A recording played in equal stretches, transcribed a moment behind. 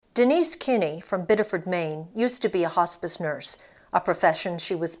Denise Kinney from Biddeford, Maine, used to be a hospice nurse, a profession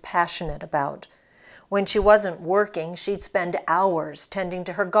she was passionate about. When she wasn't working, she'd spend hours tending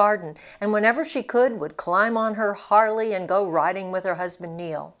to her garden, and whenever she could, would climb on her Harley and go riding with her husband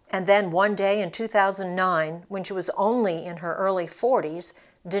Neil. And then one day in 2009, when she was only in her early 40s,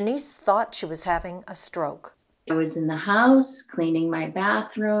 Denise thought she was having a stroke. I was in the house cleaning my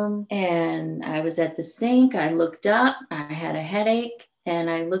bathroom, and I was at the sink. I looked up, I had a headache.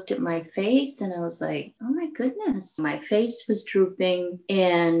 And I looked at my face and I was like, oh my goodness. My face was drooping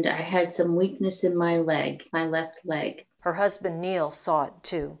and I had some weakness in my leg, my left leg. Her husband Neil saw it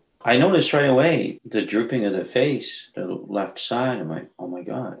too. I noticed right away the drooping of the face, the left side. I'm like, oh my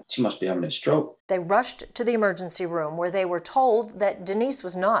God, she must be having a stroke. They rushed to the emergency room where they were told that Denise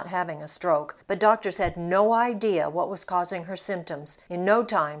was not having a stroke, but doctors had no idea what was causing her symptoms. In no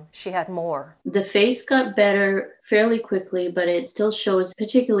time, she had more. The face got better fairly quickly, but it still shows,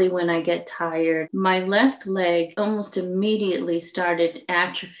 particularly when I get tired. My left leg almost immediately started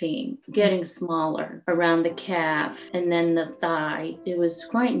atrophying, getting smaller around the calf and then the thigh. It was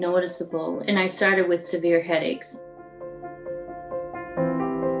quite noticeable, and I started with severe headaches.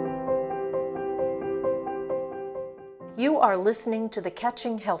 You are listening to the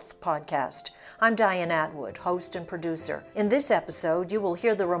Catching Health podcast. I'm Diane Atwood, host and producer. In this episode, you will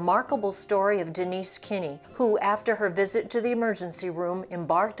hear the remarkable story of Denise Kinney, who, after her visit to the emergency room,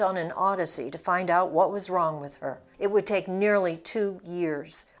 embarked on an odyssey to find out what was wrong with her. It would take nearly 2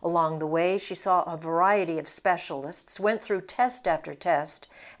 years. Along the way, she saw a variety of specialists, went through test after test,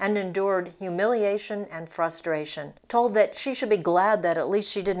 and endured humiliation and frustration. Told that she should be glad that at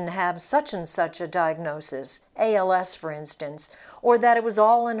least she didn't have such and such a diagnosis, ALS for instance, or that it was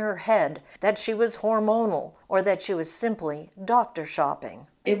all in her head, that she was hormonal, or that she was simply doctor shopping.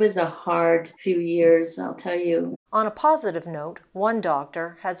 It was a hard few years, I'll tell you. On a positive note, one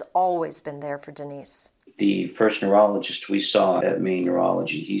doctor has always been there for Denise. The first neurologist we saw at Maine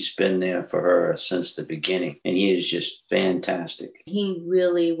Neurology, he's been there for her since the beginning, and he is just fantastic. He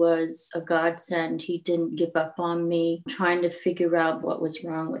really was a godsend. He didn't give up on me, trying to figure out what was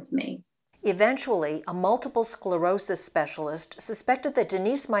wrong with me. Eventually, a multiple sclerosis specialist suspected that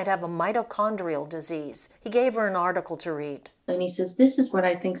Denise might have a mitochondrial disease. He gave her an article to read. And he says, this is what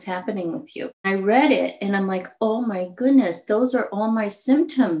I think's happening with you. I read it and I'm like, oh my goodness, those are all my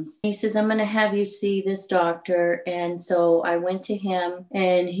symptoms. He says, I'm going to have you see this doctor. And so I went to him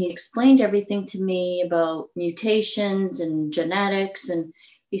and he explained everything to me about mutations and genetics. And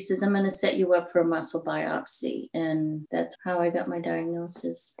he says, I'm going to set you up for a muscle biopsy. And that's how I got my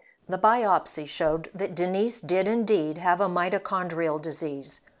diagnosis. The biopsy showed that Denise did indeed have a mitochondrial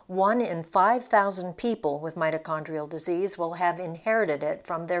disease. 1 in 5,000 people with mitochondrial disease will have inherited it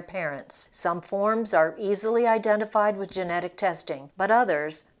from their parents. Some forms are easily identified with genetic testing, but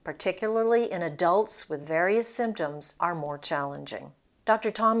others, particularly in adults with various symptoms, are more challenging.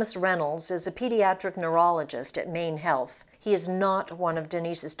 Dr. Thomas Reynolds is a pediatric neurologist at Maine Health. He is not one of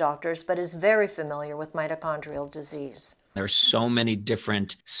Denise's doctors, but is very familiar with mitochondrial disease. There are so many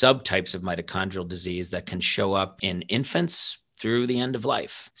different subtypes of mitochondrial disease that can show up in infants through the end of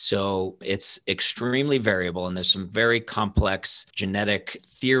life. So it's extremely variable, and there's some very complex genetic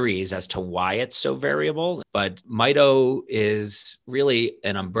theories as to why it's so variable. But mito is really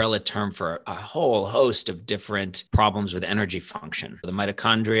an umbrella term for a whole host of different problems with energy function. The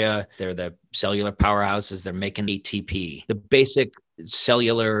mitochondria, they're the cellular powerhouses, they're making ATP. The basic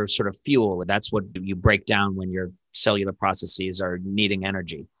cellular sort of fuel, that's what you break down when your cellular processes are needing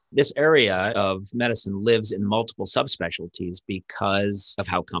energy. This area of medicine lives in multiple subspecialties because of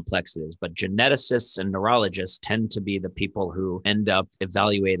how complex it is. But geneticists and neurologists tend to be the people who end up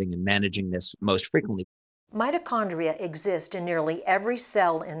evaluating and managing this most frequently. Mitochondria exist in nearly every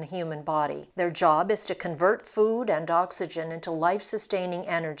cell in the human body. Their job is to convert food and oxygen into life-sustaining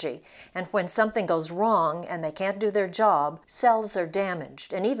energy. And when something goes wrong and they can't do their job, cells are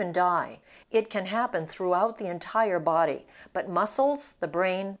damaged and even die. It can happen throughout the entire body, but muscles, the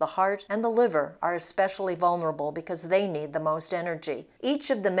brain, the heart, and the liver are especially vulnerable because they need the most energy. Each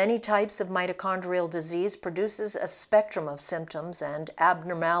of the many types of mitochondrial disease produces a spectrum of symptoms and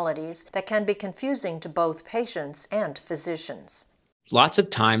abnormalities that can be confusing to both patients and physicians. Lots of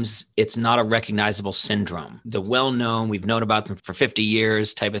times, it's not a recognizable syndrome. The well-known, we've known about them for 50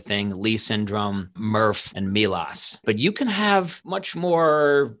 years type of thing, Lee syndrome, Murph, and MELAS. But you can have much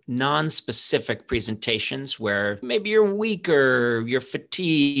more non-specific presentations where maybe you're weaker, you're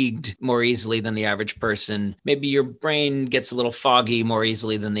fatigued more easily than the average person. Maybe your brain gets a little foggy more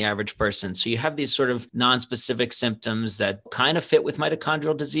easily than the average person. So you have these sort of non-specific symptoms that kind of fit with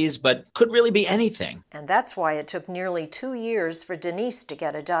mitochondrial disease, but could really be anything. And that's why it took nearly 2 years for Denise Denise to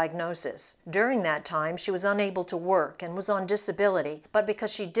get a diagnosis. During that time, she was unable to work and was on disability, but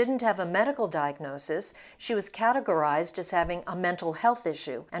because she didn't have a medical diagnosis, she was categorized as having a mental health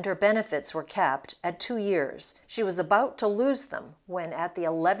issue, and her benefits were capped at 2 years. She was about to lose them when at the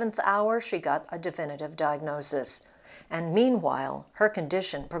 11th hour she got a definitive diagnosis. And meanwhile, her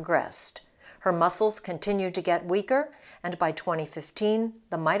condition progressed. Her muscles continued to get weaker, and by 2015,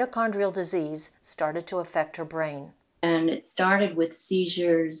 the mitochondrial disease started to affect her brain. And it started with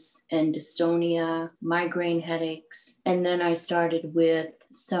seizures and dystonia, migraine headaches. And then I started with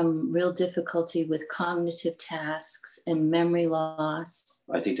some real difficulty with cognitive tasks and memory loss.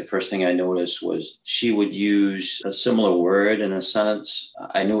 I think the first thing I noticed was she would use a similar word in a sentence.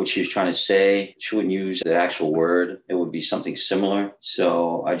 I knew what she was trying to say. She wouldn't use the actual word. It would be something similar.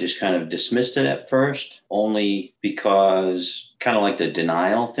 So I just kind of dismissed it at first, only because kind of like the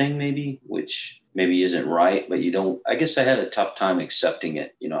denial thing maybe, which maybe isn't right, but I guess I had a tough time accepting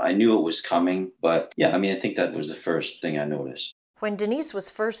it. I knew it was coming, but yeah, I think that was the first thing I noticed. When Denise was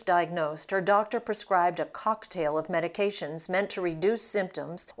first diagnosed, her doctor prescribed a cocktail of medications meant to reduce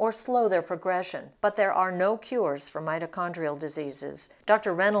symptoms or slow their progression. But there are no cures for mitochondrial diseases.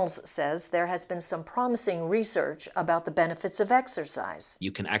 Dr. Reynolds says there has been some promising research about the benefits of exercise.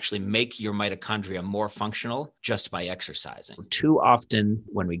 You can actually make your mitochondria more functional just by exercising. Too often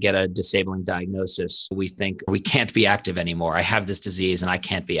when we get a disabling diagnosis, we think we can't be active anymore. I have this disease and I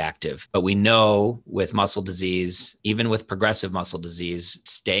can't be active. But we know with muscle disease, even with progressive muscle disease,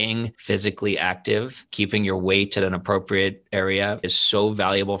 staying physically active, keeping your weight at an appropriate area is so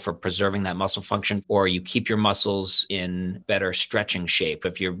valuable for preserving that muscle function, or you keep your muscles in better stretching shape.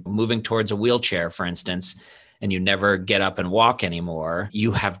 If you're moving towards a wheelchair, for instance, and you never get up and walk anymore,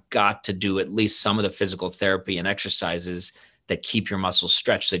 you have got to do at least some of the physical therapy and exercises that keep your muscles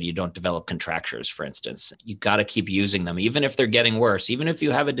stretched so that you don't develop contractures, for instance. You got to keep using them, even if they're getting worse. Even if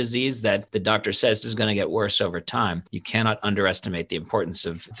you have a disease that the doctor says is going to get worse over time, you cannot underestimate the importance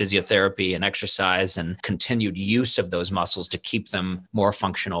of physiotherapy and exercise and continued use of those muscles to keep them more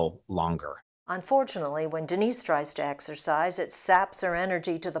functional longer. Unfortunately, when Denise tries to exercise, it saps her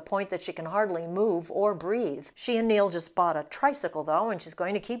energy to the point that she can hardly move or breathe. She and Neil just bought a tricycle, though, and she's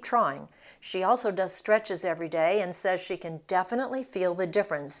going to keep trying. She also does stretches every day and says she can definitely feel the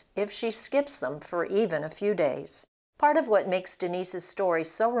difference if she skips them for even a few days. Part of what makes Denise's story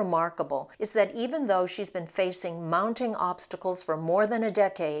so remarkable is that even though she's been facing mounting obstacles for more than a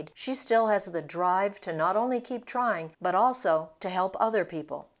decade, she still has the drive to not only keep trying, but also to help other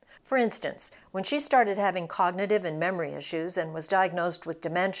people. For instance, when she started having cognitive and memory issues and was diagnosed with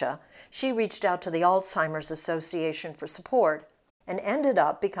dementia, she reached out to the Alzheimer's Association for support and ended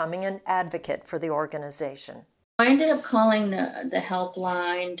up becoming an advocate for the organization. I ended up calling the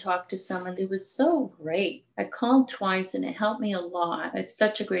helpline, talked to someone. It was so great. I called twice and it helped me a lot. It's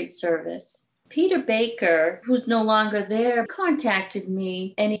such a great service. Peter Baker, who's no longer there, contacted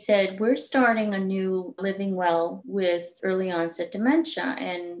me and he said, we're starting a new Living Well with early onset dementia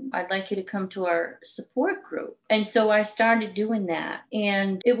and I'd like you to come to our support group. And so I started doing that.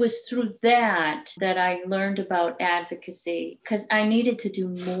 And it was through that I learned about advocacy because I needed to do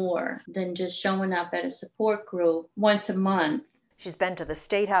more than just showing up at a support group once a month. She's been to the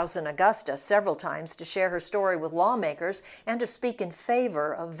State House in Augusta several times to share her story with lawmakers and to speak in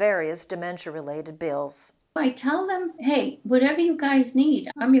favor of various dementia-related bills. I tell them, hey, whatever you guys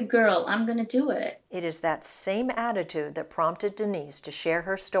need, I'm your girl, I'm going to do it. It is that same attitude that prompted Denise to share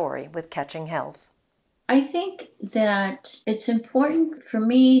her story with Catching Health. I think that it's important for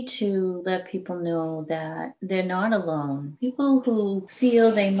me to let people know that they're not alone. People who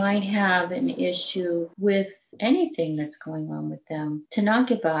feel they might have an issue with anything that's going on with them, to not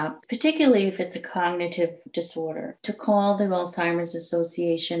give up, particularly if it's a cognitive disorder, to call the Alzheimer's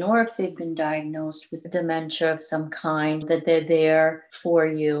Association, or if they've been diagnosed with dementia of some kind, that they're there for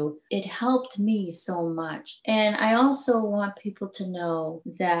you. It helped me so much. And I also want people to know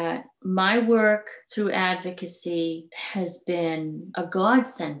that my work through advocacy has been a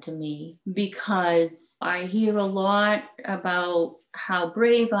godsend to me because I hear a lot about how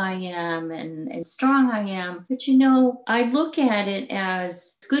brave I am and strong I am. But I look at it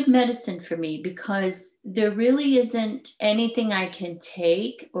as good medicine for me because there really isn't anything I can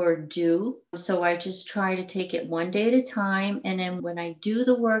take or do. So I just try to take it one day at a time. And then when I do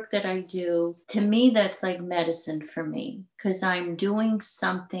the work that I do, to me, that's like medicine for me because I'm doing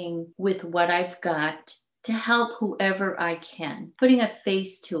something with what I've got to help whoever I can, putting a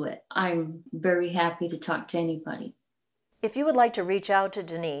face to it. I'm very happy to talk to anybody. If you would like to reach out to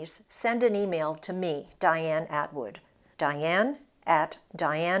Denise, send an email to me, Diane Atwood.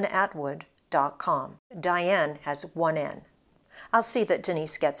 Diane@dianeatwood.com. Diane has one N. I'll see that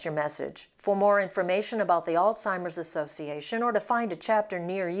Denise gets your message. For more information about the Alzheimer's Association or to find a chapter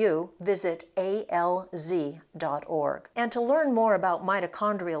near you, visit alz.org. And to learn more about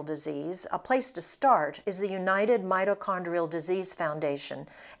mitochondrial disease, a place to start is the United Mitochondrial Disease Foundation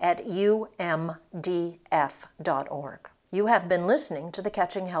at umdf.org. You have been listening to the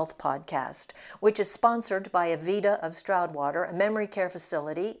Catching Health podcast, which is sponsored by Avita of Stroudwater, a memory care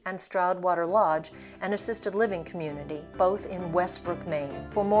facility, and Stroudwater Lodge, an assisted living community, both in Westbrook, Maine.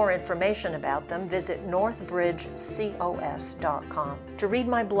 For more information about them, visit northbridgecos.com. To read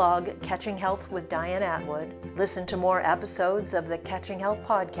my blog, Catching Health with Diane Atwood, listen to more episodes of the Catching Health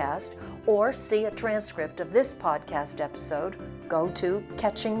podcast, or see a transcript of this podcast episode, go to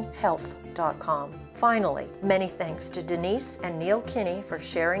catchinghealth.com. Finally, many thanks to Denise and Neil Kinney for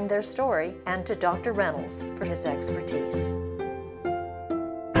sharing their story, and to Dr. Reynolds for his expertise.